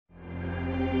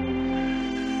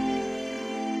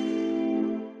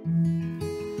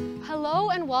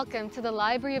and welcome to the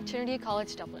Library of Trinity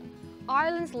College Dublin,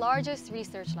 Ireland's largest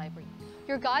research library.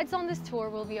 Your guides on this tour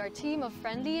will be our team of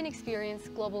friendly and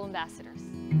experienced global ambassadors.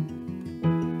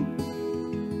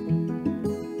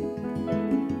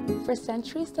 For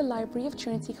centuries, the Library of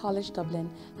Trinity College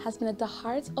Dublin has been at the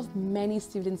heart of many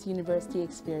students' university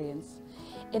experience.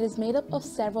 It is made up of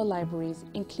several libraries,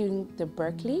 including the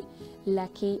Berkeley,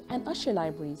 Lecky and Usher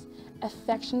libraries,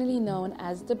 affectionately known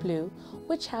as the Blue,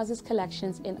 which houses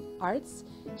collections in arts,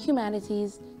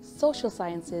 humanities, social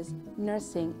sciences,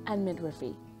 nursing and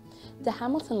midwifery. The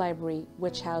Hamilton Library,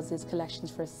 which houses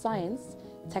collections for science,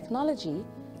 technology,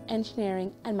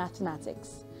 engineering and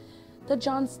mathematics. The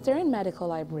John Stern Medical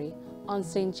Library on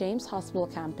St. James Hospital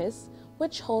campus,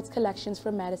 which holds collections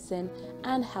for medicine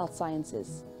and health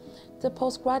sciences. The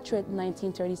Postgraduate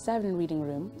 1937 Reading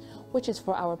Room, which is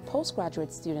for our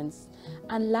postgraduate students.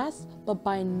 And last but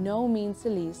by no means the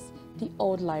least, the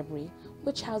Old Library,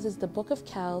 which houses the Book of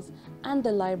Kells and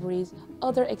the library's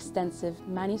other extensive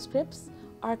manuscripts,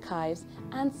 archives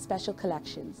and special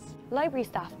collections. Library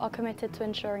staff are committed to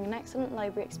ensuring an excellent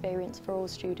library experience for all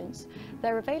students.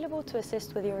 They're available to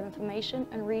assist with your information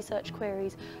and research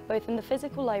queries both in the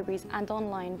physical libraries and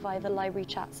online via the library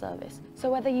chat service. So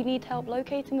whether you need help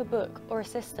locating a book or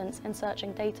assistance in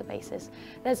searching databases,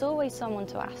 there's always someone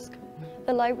to ask.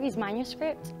 The library's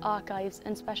manuscripts, archives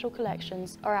and special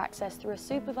collections are accessed through a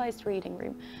supervised reading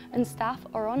room, and staff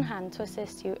are on hand to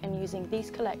assist you in using these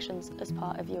collections as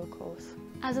part of your course.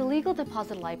 As a legal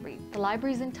deposit library, the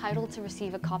library is entitled to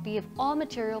receive a copy of all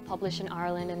material published in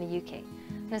Ireland and the UK,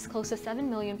 and has close to 7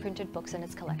 million printed books in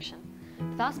its collection.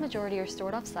 The vast majority are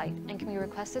stored off-site and can be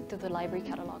requested through the library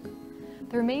catalogue.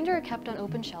 The remainder are kept on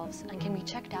open shelves and can be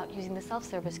checked out using the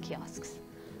self-service kiosks.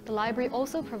 The library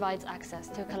also provides access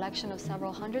to a collection of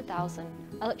several 100,000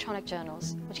 electronic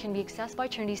journals, which can be accessed by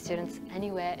Trinity students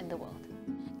anywhere in the world.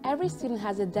 Every student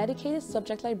has a dedicated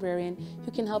subject librarian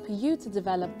who can help you to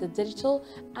develop the digital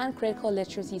and critical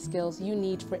literacy skills you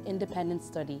need for independent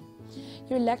study.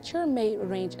 Your lecturer may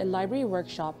arrange a library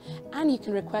workshop, and you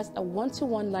can request a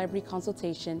one-to-one library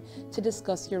consultation to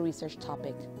discuss your research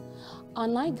topic.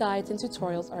 Online guides and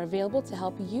tutorials are available to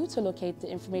help you to locate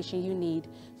the information you need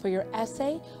for your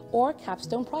essay or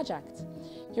capstone project.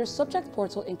 Your subject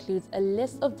portal includes a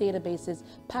list of databases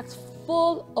packed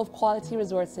full of quality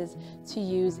resources to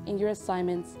use in your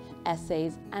assignments,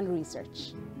 essays, and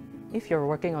research. If you're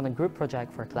working on a group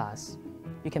project for class,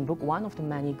 you can book one of the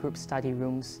many group study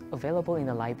rooms available in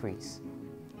the libraries.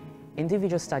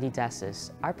 Individual study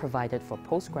desks are provided for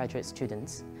postgraduate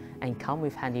students and come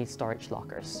with handy storage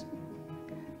lockers.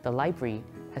 The library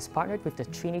has partnered with the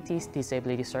Trinity's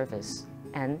Disability Service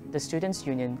and the Students'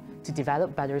 Union to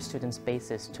develop better student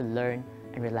spaces to learn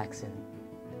and relax in.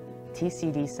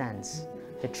 TCD Sense,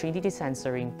 the Trinity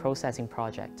Sensory Processing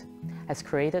Project, has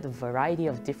created a variety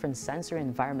of different sensory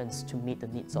environments to meet the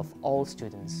needs of all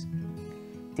students.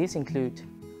 These include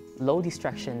low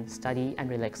distraction study and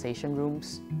relaxation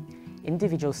rooms,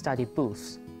 individual study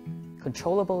booths,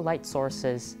 controllable light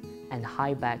sources, and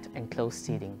high-backed and closed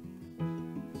seating.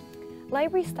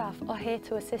 Library staff are here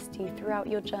to assist you throughout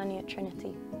your journey at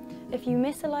Trinity. If you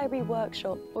miss a library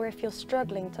workshop or if you're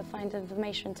struggling to find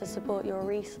information to support your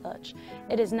research,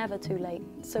 it is never too late,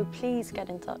 so please get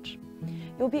in touch.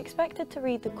 You'll be expected to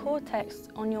read the core texts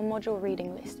on your module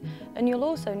reading list, and you'll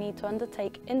also need to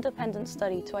undertake independent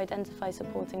study to identify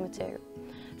supporting material.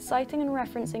 Citing and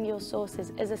referencing your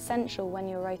sources is essential when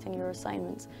you're writing your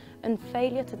assignments, and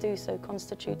failure to do so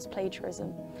constitutes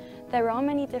plagiarism. There are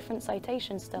many different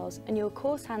citation styles, and your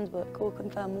course handbook will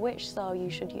confirm which style you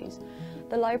should use.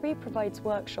 The library provides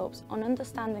workshops on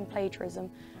understanding plagiarism,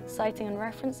 citing and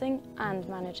referencing, and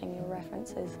managing your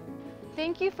references.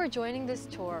 Thank you for joining this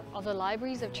tour of the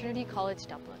libraries of Trinity College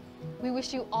Dublin. We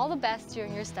wish you all the best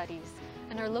during your studies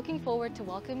and are looking forward to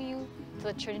welcoming you to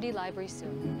the Trinity Library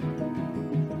soon.